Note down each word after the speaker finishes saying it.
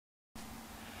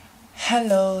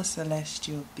Hello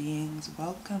celestial beings,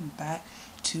 welcome back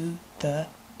to the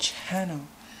channel.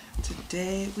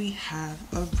 Today we have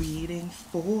a reading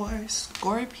for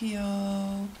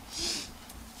Scorpio.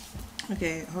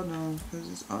 Okay, hold on, because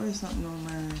there's always something on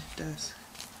my desk.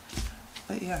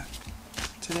 But yeah,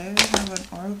 today we have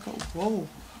an oracle. Whoa,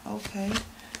 okay.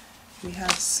 We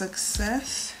have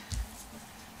success,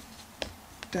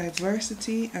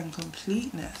 diversity, and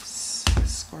completeness,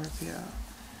 Scorpio.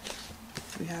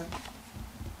 We have,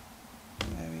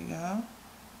 there we go.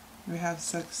 We have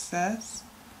success,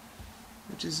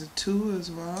 which is a 2 as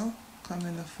well, come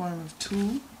in the form of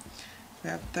 2. We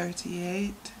have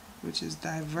 38, which is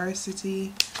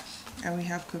diversity, and we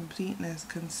have completeness,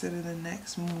 consider the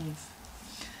next move.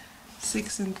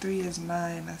 6 and 3 is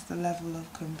 9, that's the level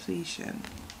of completion.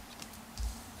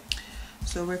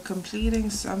 So we're completing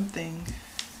something,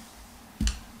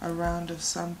 a round of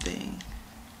something,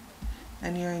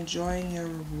 and you're enjoying your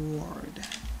reward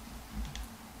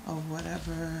of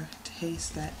whatever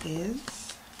taste that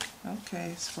is.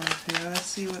 Okay, Scorpio, let's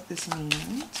see what this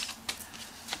means.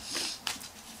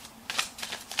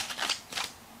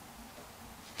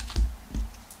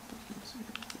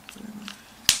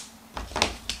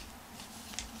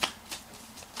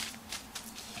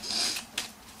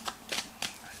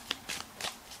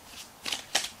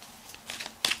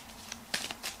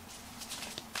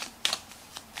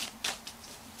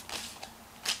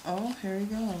 Oh, here we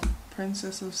go.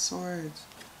 Princess of Swords.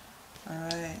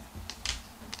 Alright.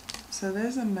 So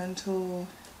there's a mental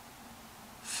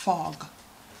fog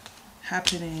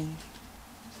happening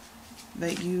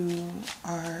that you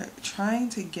are trying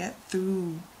to get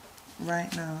through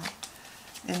right now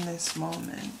in this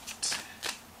moment.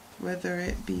 Whether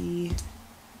it be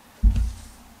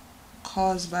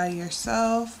caused by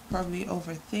yourself, probably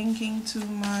overthinking too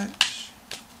much.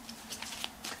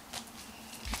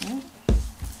 Oh.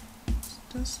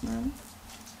 This one.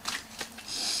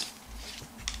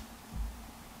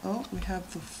 Oh, we have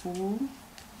the Fool.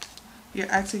 You're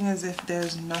acting as if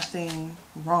there's nothing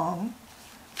wrong.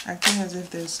 Acting as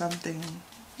if there's something,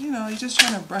 you know, you're just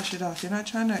trying to brush it off. You're not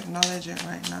trying to acknowledge it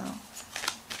right now.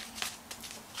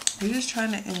 You're just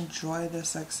trying to enjoy the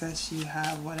success you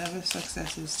have, whatever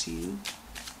success is to you.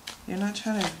 You're not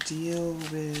trying to deal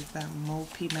with that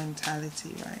mopey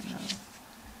mentality right now.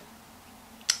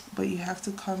 But you have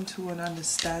to come to an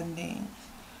understanding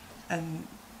and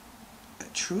a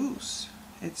truce.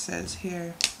 It says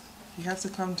here, you have to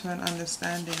come to an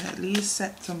understanding, at least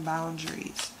set some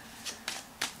boundaries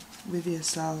with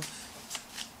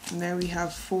yourself. And there we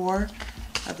have 4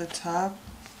 at the top.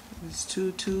 There's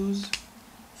 2 2s,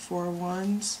 4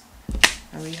 1s,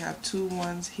 and we have 2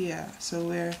 1s here. So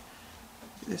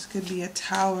this could be a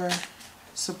tower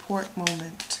support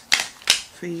moment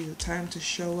for you. Time to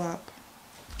show up.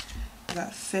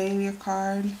 That failure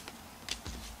card.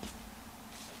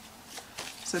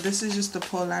 So this is just the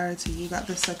polarity. You got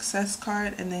the success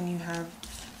card, and then you have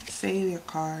failure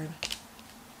card,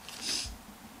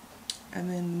 and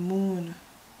then moon.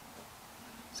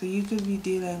 So you could be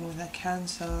dealing with a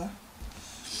Cancer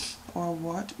or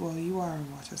what? Well, you are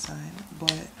a water sign,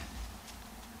 but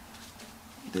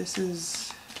this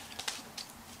is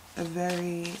a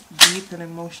very deep and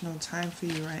emotional time for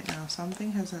you right now.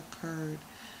 Something has occurred.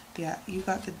 Yeah, you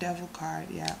got the Devil card,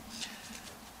 yeah.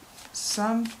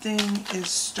 Something is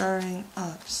stirring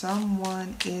up.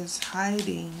 Someone is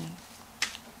hiding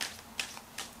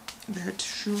their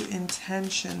true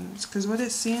intentions. Because what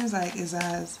it seems like is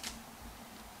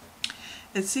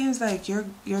it seems like you're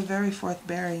very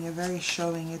forthbearing, you're very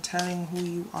showing, you're telling who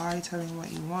you are, you're telling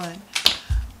what you want.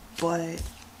 But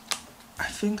I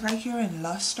think like you're in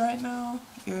lust right now.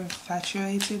 You're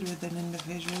infatuated with an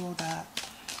individual that,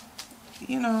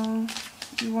 you know,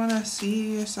 you want to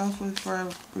see yourself with for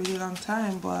a really long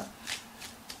time, but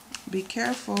be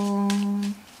careful.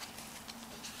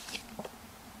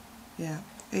 Yeah,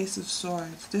 Ace of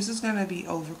Swords. This is going to be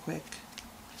over quick.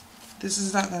 This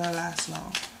is not going to last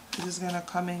long. This is going to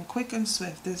come in quick and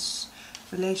swift. This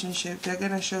relationship, they're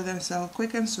going to show themselves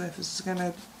quick and swift. It's going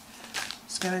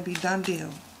to be done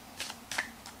deal.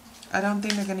 I don't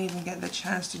think they're going to even get the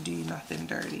chance to do you nothing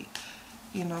dirty,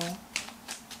 you know.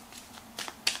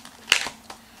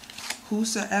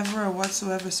 Whosoever or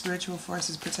whatsoever spiritual force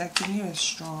is protecting you is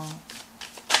strong.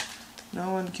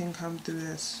 No one can come through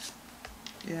this.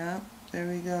 Yeah, there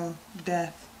we go.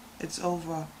 Death. It's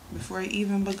over. Before it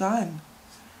even begun.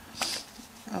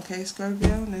 Okay,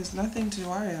 Scorpio, there's nothing to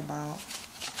worry about.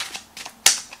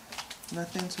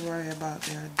 Nothing to worry about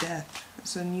there. Death.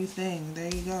 It's a new thing.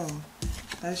 There you go.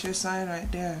 That's your sign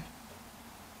right there.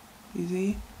 You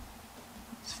see?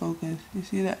 Let's focus. You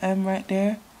see the M right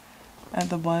there? at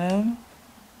the bottom.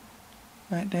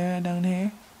 Right there, down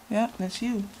here. Yep, that's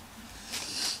you.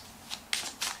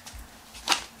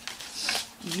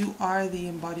 You are the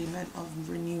embodiment of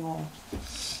renewal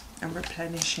and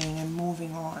replenishing and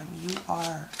moving on. You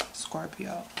are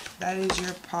Scorpio. That is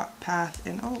your path.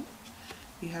 And oh,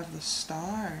 you have the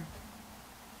star.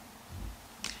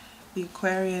 The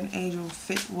Aquarian age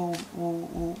will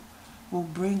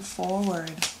bring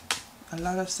forward a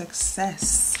lot of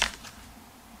success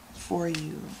for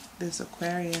you. This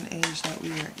Aquarian age that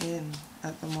we are in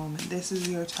at the moment. This is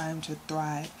your time to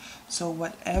thrive. So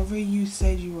whatever you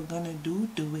said you were gonna do,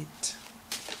 do it.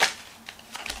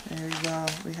 There you go.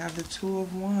 We have the Two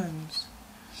of Wands.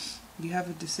 You have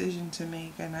a decision to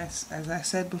make, and as I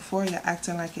said before, you're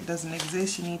acting like it doesn't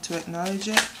exist. You need to acknowledge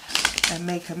it and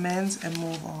make amends and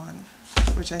move on,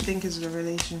 which I think is the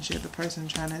relationship, the person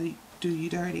trying to do you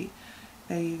dirty.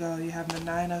 There you go. You have the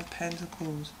Nine of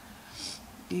Pentacles.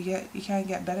 You can't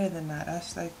get better than that.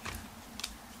 That's like,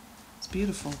 it's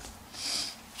beautiful.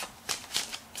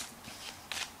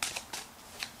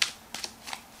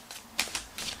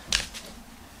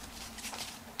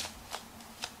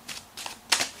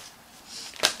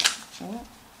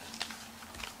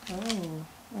 Oh,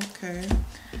 okay.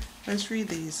 Let's read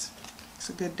these. It's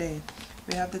a good day.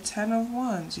 We have the Ten of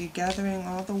Wands. You're gathering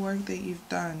all the work that you've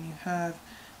done. You have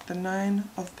the Nine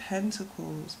of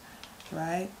Pentacles,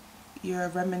 right? You're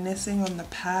reminiscing on the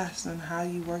past and how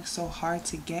you worked so hard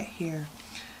to get here.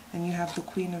 And you have the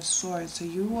Queen of Swords. So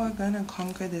you are going to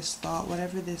conquer this thought,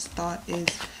 whatever this thought is.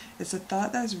 It's a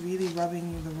thought that's really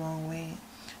rubbing you the wrong way.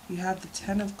 You have the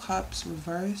Ten of Cups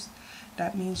reversed.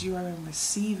 That means you are in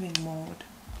receiving mode.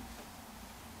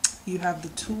 You have the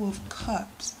Two of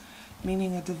Cups,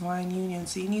 meaning a divine union.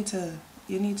 So you need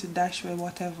to dash away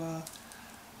whatever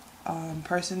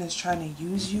person is trying to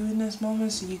use you in this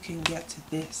moment so you can get to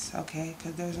this, okay?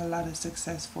 Because there's a lot of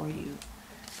success for you,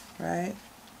 right?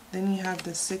 Then you have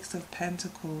the Six of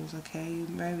Pentacles, okay? You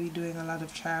may be doing a lot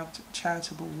of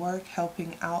charitable work,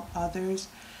 helping out others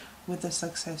with the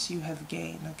success you have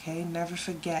gained, okay? Never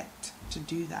forget to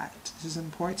do that. This is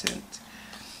important.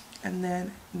 And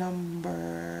then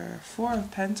number Four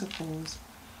of Pentacles,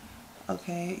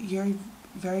 okay? You're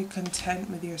very content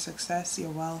with your success,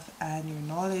 your wealth, and your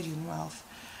knowledge and wealth.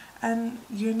 And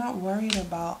you're not worried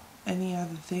about any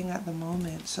other thing at the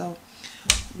moment. So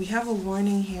we have a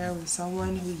warning here with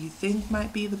someone who you think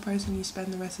might be the person you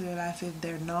spend the rest of their life with.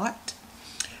 They're not.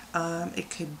 It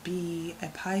could be a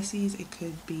Pisces, it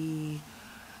could be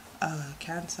a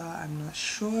Cancer, I'm not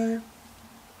sure.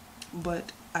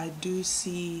 But I do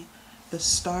see the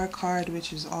Star card,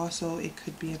 which is also, it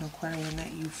could be an Aquarian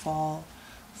that you fall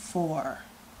for,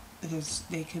 because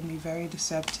they can be very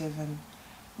deceptive and,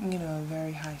 you know,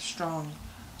 very high strung.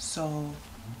 So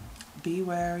be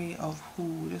wary of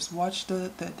who. Just watch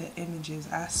the images.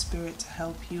 Ask Spirit to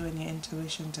help you and your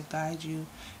intuition to guide you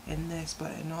in this.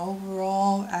 But an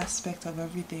overall aspect of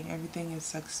everything is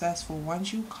successful.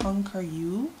 Once you conquer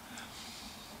you,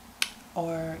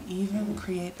 or even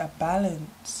create a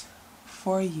balance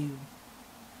for you,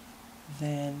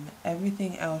 then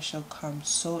everything else shall come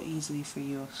so easily for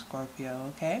you,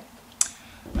 Scorpio, okay?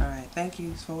 Alright, thank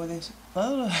you for this.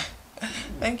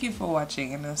 Thank you for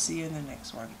watching, and I'll see you in the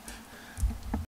next one.